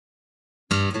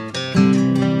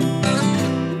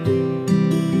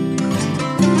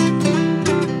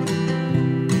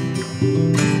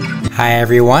Hi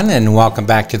everyone, and welcome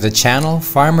back to the channel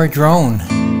Farmer Drone.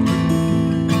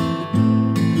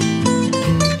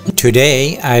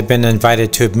 Today I've been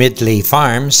invited to Midley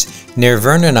Farms near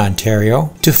Vernon,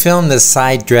 Ontario to film the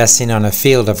side dressing on a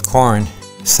field of corn.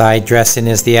 Side dressing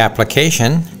is the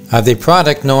application of the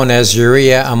product known as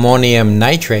Urea Ammonium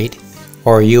Nitrate,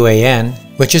 or UAN,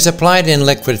 which is applied in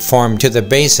liquid form to the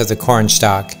base of the corn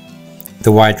stalk.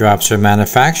 The Y drops are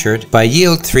manufactured by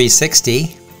Yield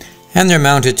 360 and they're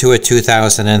mounted to a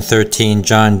 2013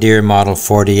 John Deere Model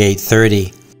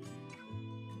 4830.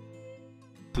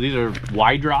 So these are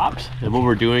Y drops, and what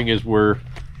we're doing is we're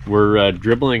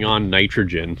dribbling on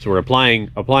nitrogen. So we're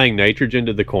applying nitrogen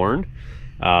to the corn.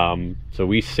 So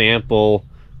we sample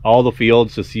all the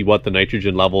fields to see what the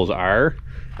nitrogen levels are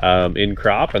in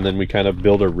crop, and then we kind of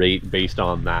build a rate based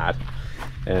on that.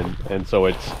 And so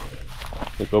it's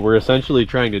what we're essentially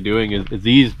trying to doing is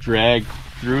these drag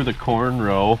through the corn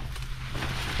row,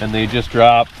 and they just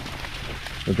they'll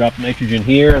drop nitrogen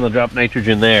here and they'll drop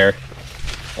nitrogen there,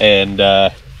 and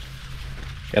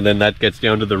then that gets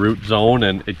down to the root zone,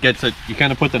 and it gets it. You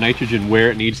kind of put the nitrogen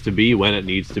where it needs to be when it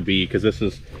needs to be, because this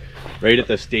is right at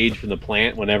the stage from the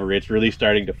plant. Whenever it's really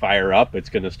starting to fire up, it's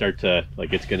going to start to,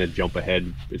 like, it's going to jump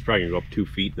ahead. It's probably going to go up 2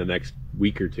 feet in the next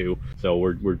week or two. So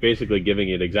we're basically giving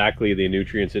it exactly the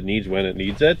nutrients it needs when it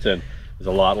needs it, and there's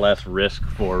a lot less risk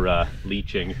for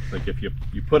leaching. Like if you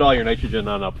put all your nitrogen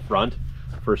on up front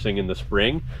first thing in the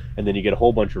spring, and then you get a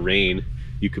whole bunch of rain,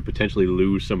 you could potentially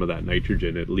lose some of that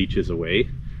nitrogen. It leaches away.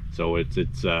 So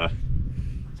it's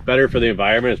better for the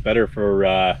environment. It's better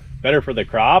for the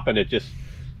crop, and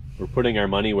we're putting our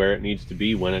money where it needs to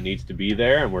be when it needs to be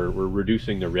there, and we're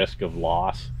reducing the risk of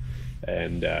loss.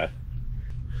 And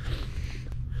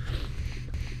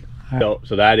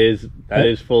so that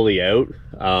is fully out.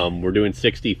 We're doing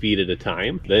 60 feet at a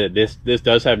time. This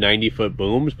does have 90-foot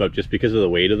booms, but just because of the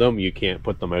weight of them, you can't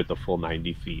put them out the full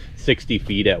 90 feet. 60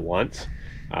 feet at once,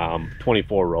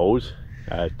 24 rows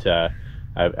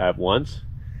at once,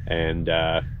 and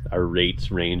our rates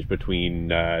range between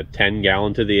 10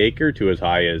 gallon to the acre to as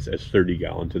high as 30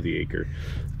 gallon to the acre.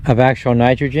 Of actual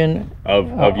nitrogen? Of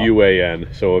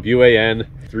UAN. So of UAN,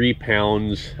 3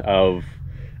 pounds of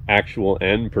actual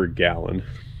N per gallon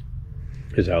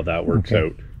is how that works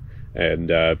out. And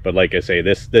but like I say,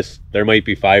 this there might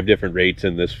be 5 different rates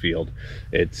in this field.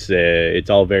 It's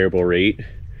all variable rate,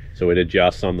 so it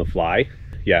adjusts on the fly.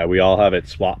 Yeah, we all have it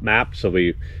swap mapped, so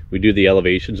we do the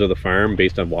elevations of the farm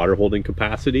based on water holding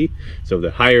capacity. So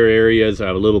the higher areas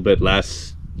have a little bit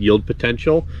less yield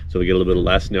potential, so they get a little bit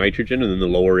less nitrogen, and then the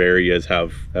lower areas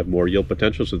have more yield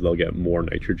potential, so they'll get more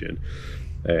nitrogen.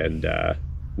 And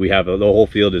we have the whole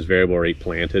field is variable rate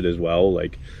planted as well.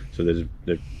 Like, so there's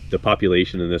the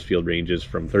population in this field ranges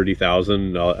from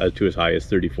 30,000 to as high as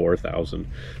 34,000,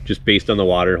 just based on the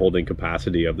water holding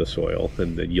capacity of the soil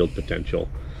and the yield potential.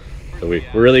 So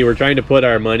we're trying to put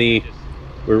our money,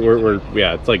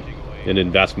 yeah, it's like an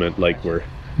investment. Like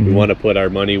we want to put our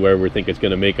money where we think it's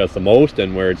going to make us the most,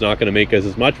 and where it's not going to make us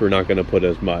as much, we're not going to put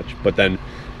as much. But then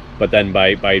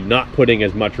by not putting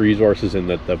as much resources in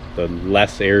the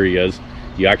less areas,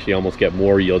 you actually almost get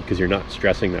more yield, because you're not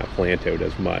stressing that plant out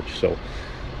as much. So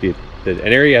an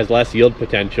area has less yield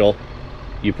potential,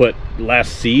 you put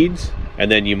less seeds, and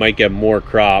then you might get more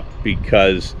crop,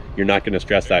 because you're not going to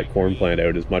stress that corn plant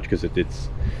out as much, because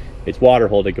it's water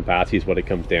holding capacity is what it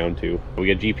comes down to. We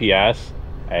get GPS,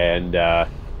 and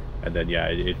then yeah,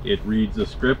 it reads the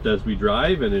script as we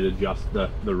drive, and it adjusts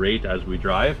the rate as we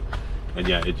drive. And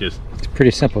yeah, it's a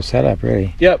pretty simple setup,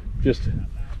 really. Yep, just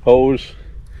hose.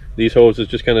 These hoses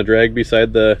just kind of drag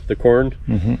beside the corn,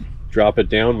 drop it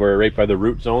down right by the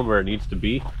root zone where it needs to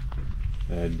be.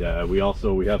 And we have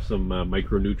some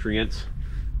micronutrients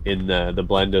in the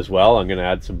blend as well. I'm going to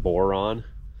add some boron.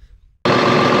 Just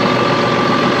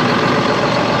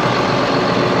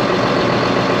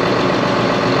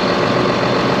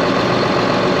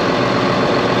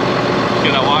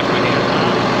gonna wash my hands.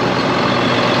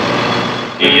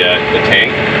 The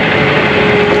tank.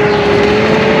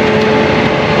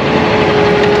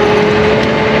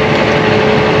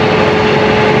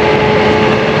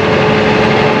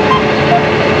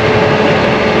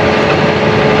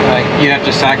 You have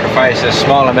to sacrifice a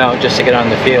small amount just to get on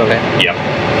the field. Yep.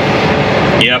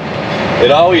 It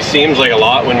always seems like a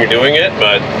lot when you're doing it,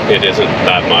 but it isn't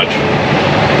that much.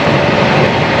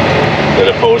 As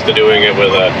opposed to doing it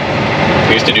with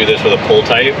we used to do this with a pull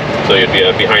type, so you'd be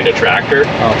behind a tractor.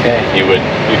 Okay.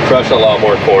 You'd crush a lot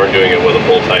more corn doing it with a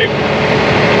pull type.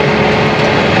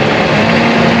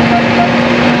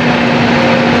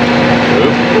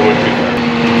 Oops, we went too far.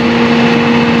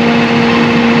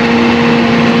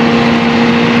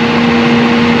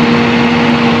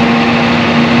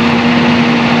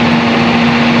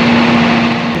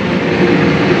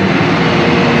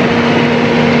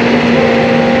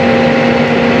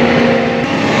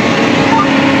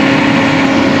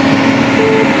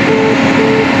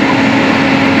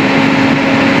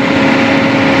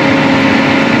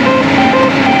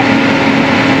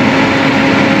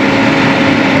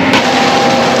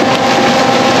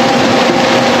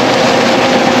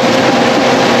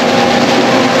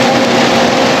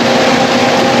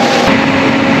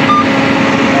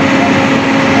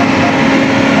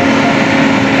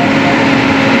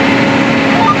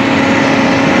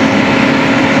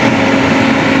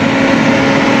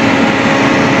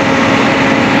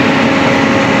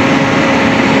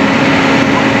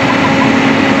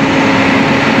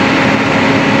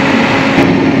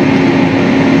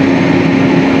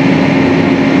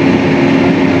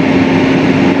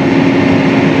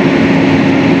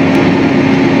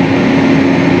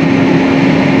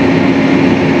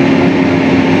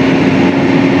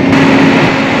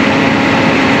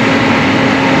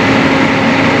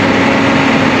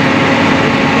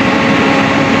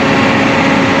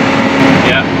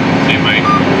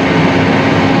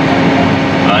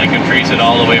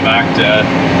 back to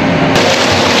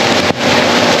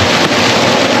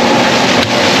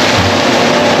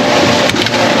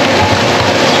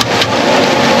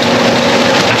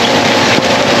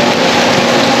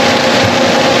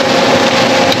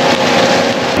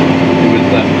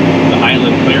the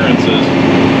Highland clearances.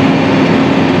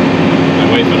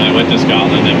 My wife and I went to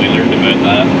Scotland and we learned about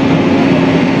that.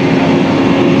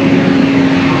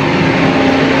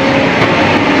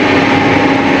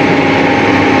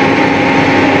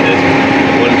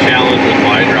 One challenge with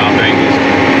my dropping is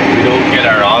we don't get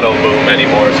our auto boom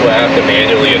anymore, so I have to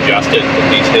manually adjust it with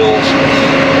these hills.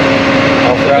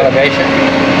 Oh, for elevation?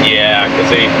 Yeah,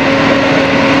 because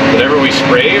whenever we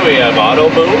spray, we have auto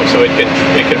boom, so it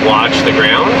can watch the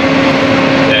ground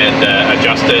and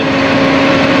adjust it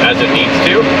as it needs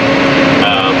to.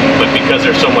 But because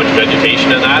there's so much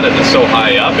vegetation in that and it's so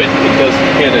high up, it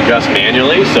can't adjust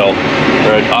manually,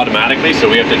 or automatically, so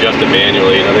we have to adjust it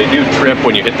manually. Now they do trip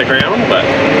when you hit the ground, but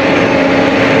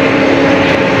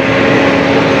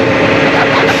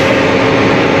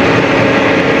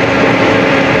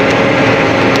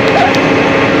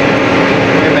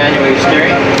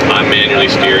I'm manually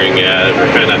steering, yeah. We're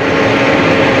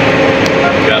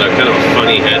got a kind of a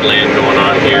funny headland going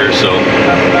on here, so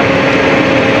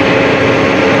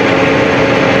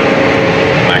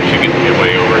I'm actually getting it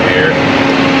way over here.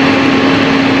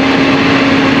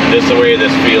 The way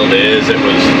this field is, it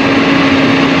was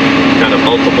kind of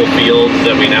multiple fields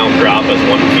that we now drop as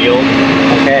one field.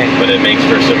 Okay. But it makes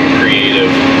for some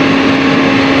creative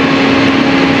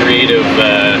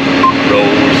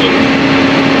rows and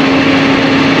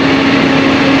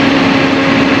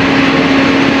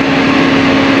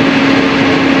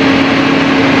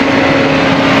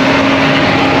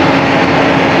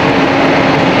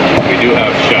do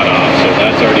have shut off, so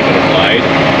that's already been applied.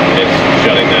 It's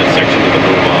shutting that section of the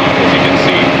boom off, as you can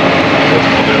see. It's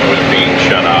coming with being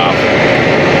shut off.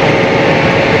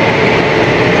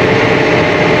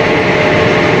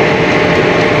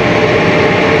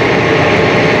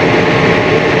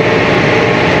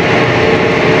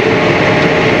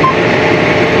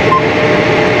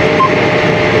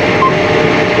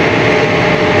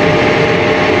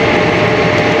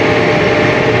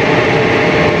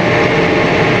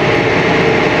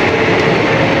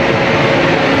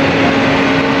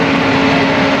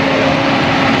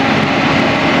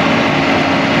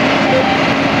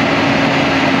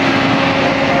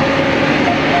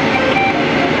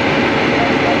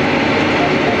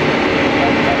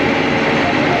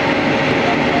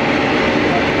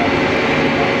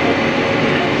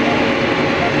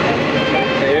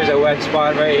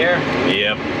 Spot right here.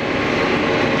 Yep.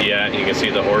 Yeah, you can see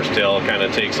the horsetail kind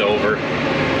of takes over.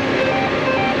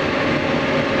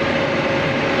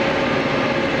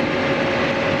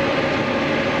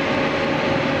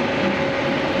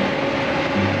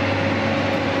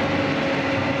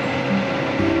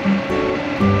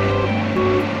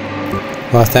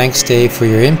 Well, thanks Dave for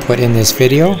your input in this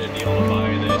video,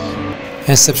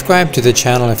 and subscribe to the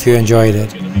channel if you enjoyed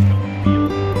it.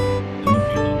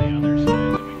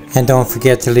 And don't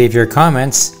forget to leave your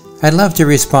comments. I'd love to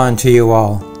respond to you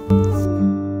all.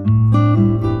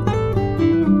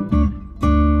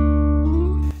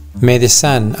 May the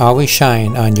sun always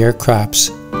shine on your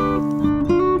crops.